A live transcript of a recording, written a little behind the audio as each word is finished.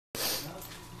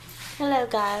Hello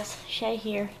guys, Shay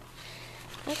here.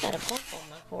 I got a bump on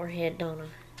my forehead, don't I?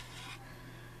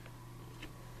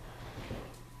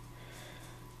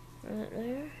 Right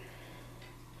there.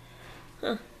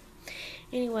 Huh.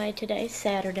 Anyway, today's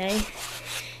Saturday.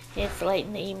 It's late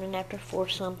in the evening after 4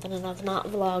 something and I've not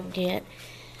vlogged yet.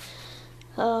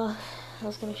 I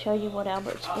was going to show you what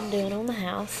Albert's been doing on the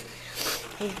house.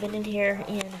 He's been in here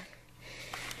in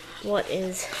what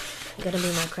is going to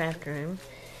be my craft room,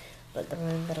 but the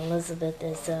room that Elizabeth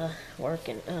is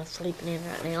sleeping in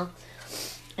right now.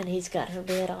 And he's got her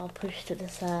bed all pushed to the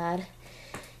side.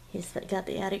 He's got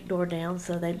the attic door down,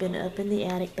 so they've been up in the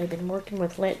attic. They've been working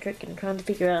with electric and trying to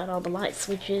figure out all the light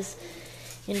switches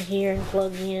in here and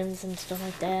plug-ins and stuff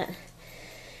like that.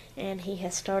 And he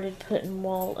has started putting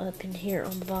wall up in here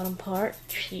on the bottom part,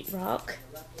 sheetrock,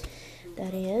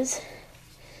 that is.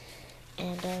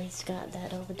 And he's got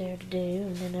that over there to do,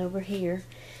 and then over here,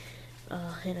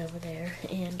 and over there.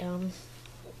 And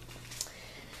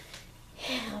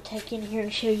I'll take you in here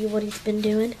and show you what he's been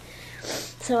doing.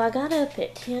 So I got up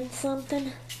at 10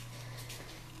 something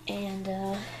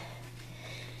and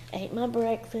ate my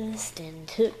breakfast and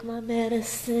took my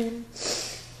medicine,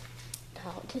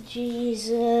 talked to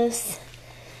Jesus.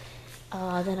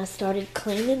 Then I started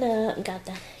cleaning up, got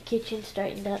the kitchen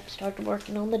straightened up, started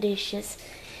working on the dishes.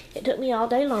 It took me all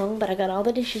day long, but I got all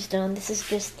the dishes done. This is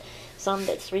just some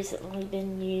that's recently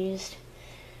been used.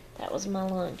 That was my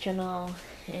lunch and all,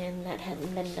 and that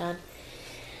hadn't been done.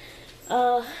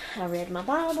 I read my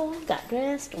Bible, got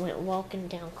dressed, went walking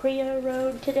down Creo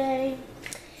Road today,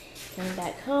 came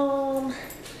back home,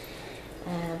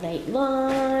 ate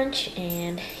lunch,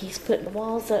 and he's putting the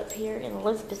walls up here in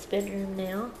Elizabeth's bedroom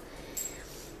now,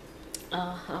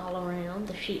 all around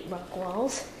the sheetrock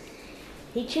walls.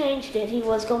 He changed it. He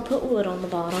was going to put wood on the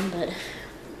bottom, but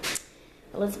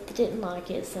Elizabeth didn't like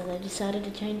it, so they decided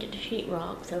to change it to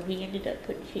sheetrock, so he ended up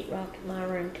putting sheetrock in my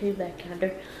room too back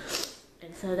under.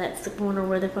 And so that's the corner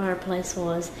where the fireplace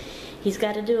was. He's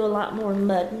got to do a lot more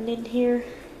mudding in here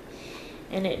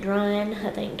and it drying,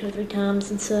 I think 2 or 3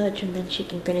 times and such, and then she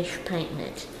can finish painting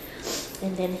it.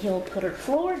 And then he'll put her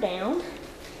floor down,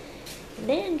 and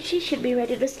then she should be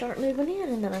ready to start moving in,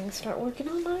 and then I can start working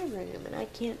on my room, and I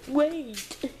can't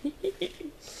wait.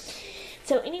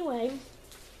 So anyway,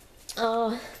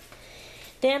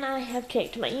 then I have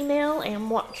checked my email and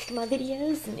watched my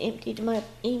videos and emptied my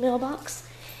email box.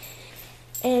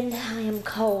 And I am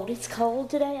cold. It's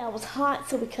cold today. I was hot,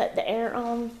 so we cut the air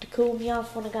on to cool me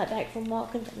off when I got back from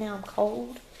walking, but now I'm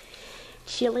cold.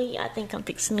 Chilly. I think I'm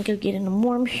fixing to go get in a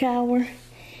warm shower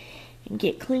and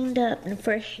get cleaned up and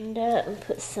freshened up and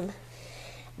put some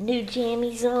new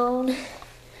jammies on.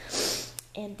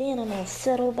 And then I'm going to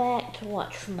settle back to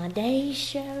watch my day's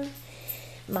show,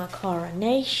 my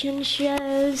coronation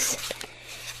shows,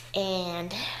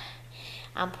 and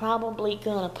I'm probably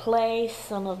going to play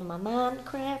some of my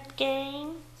Minecraft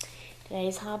game.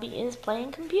 Today's hobby is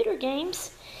playing computer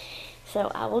games.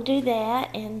 So I will do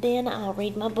that, and then I'll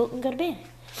read my book and go to bed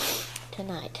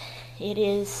tonight. It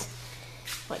is,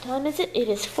 what time is it? It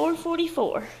is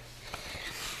 4:44.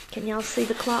 Can y'all see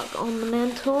the clock on the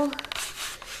mantle?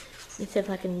 Let's see if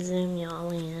I can zoom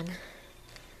y'all in.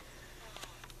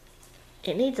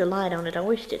 It needs a light on it. I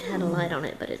wished it had a light on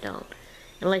it, but it don't.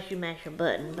 Unless you mash a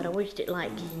button, but I wished it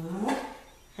like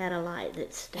had a light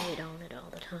that stayed on it all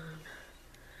the time.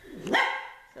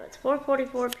 So it's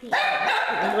 4:44 p.m.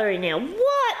 It's blurry now.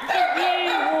 What do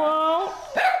you want?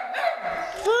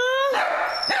 Huh?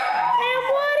 And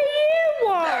what do you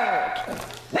want?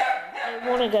 They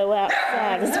want to go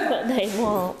outside is what they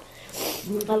want.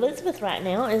 Elizabeth right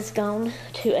now is gone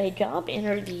to a job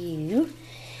interview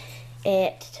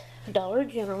at Dollar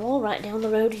General right down the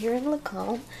road here in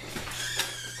Lacombe.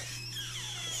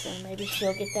 So maybe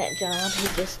she'll get that job. He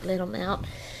just let him out.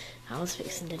 I was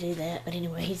fixing to do that. But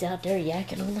anyway, he's out there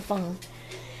yakking on the phone.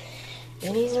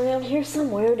 And he's around here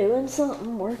somewhere doing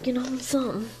something, working on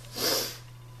something.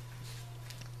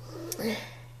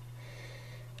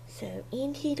 So,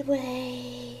 into the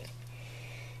wade.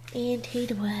 Into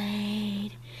the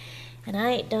wade. And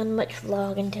I ain't done much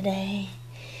vlogging today.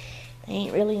 There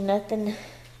ain't really nothing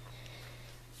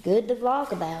good to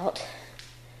vlog about.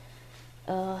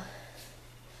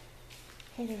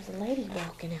 Hey, there's a lady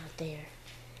walking out there.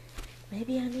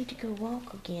 Maybe I need to go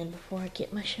walk again before I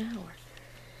get my shower.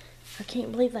 I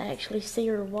can't believe I actually see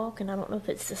her walking. I don't know if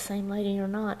it's the same lady or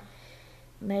not.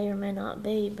 May or may not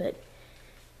be, but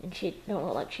and she don't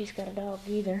look like she's got a dog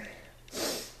either.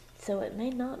 So it may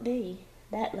not be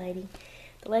that lady.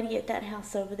 The lady at that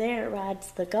house over there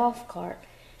rides the golf cart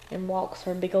and walks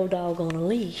her big old dog on a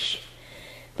leash.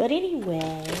 But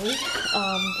anyway,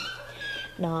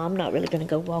 No, I'm not really going to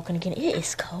go walking again. It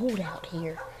is cold out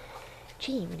here.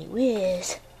 Gee,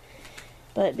 whiz.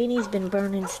 But Benny's been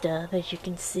burning stuff, as you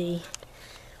can see.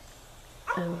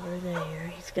 Over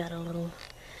there. He's got a little...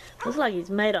 Looks like he's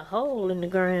made a hole in the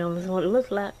ground, is what it looks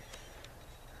like.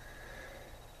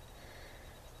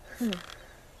 Oh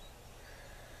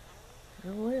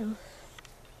well.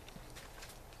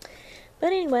 But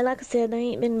anyway, like I said, there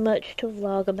ain't been much to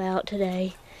vlog about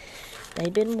today.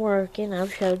 They've been working.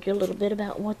 I've showed you a little bit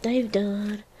about what they've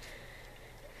done.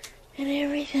 And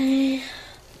everything.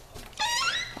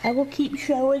 I will keep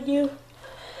showing you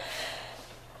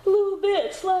little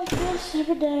bits like this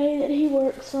every day that he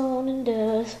works on and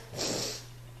does.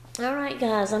 Alright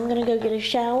guys, I'm gonna go get a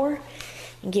shower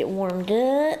and get warmed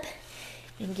up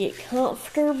and get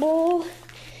comfortable.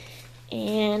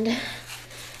 And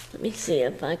let me see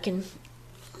if I can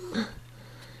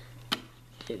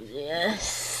do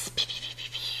this.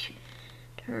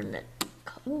 Turn that.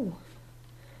 Ooh,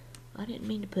 I didn't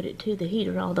mean to put it to the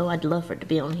heater, although I'd love for it to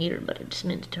be on heater, but I just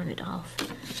meant to turn it off.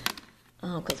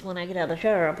 Oh, because when I get out of the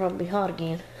shower, I'll probably be hot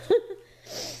again.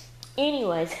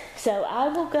 Anyways, so I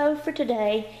will go for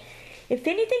today. If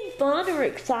anything fun or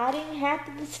exciting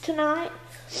happens tonight,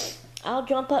 I'll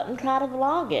jump up and try to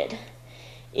vlog it.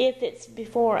 If it's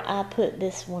before I put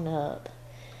this one up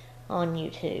on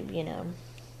YouTube, you know.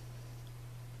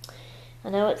 I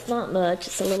know it's not much,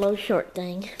 it's a little old short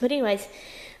thing. But anyways,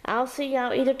 I'll see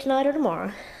y'all either tonight or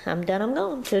tomorrow. I'm done, I'm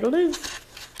gone. Toodaloo.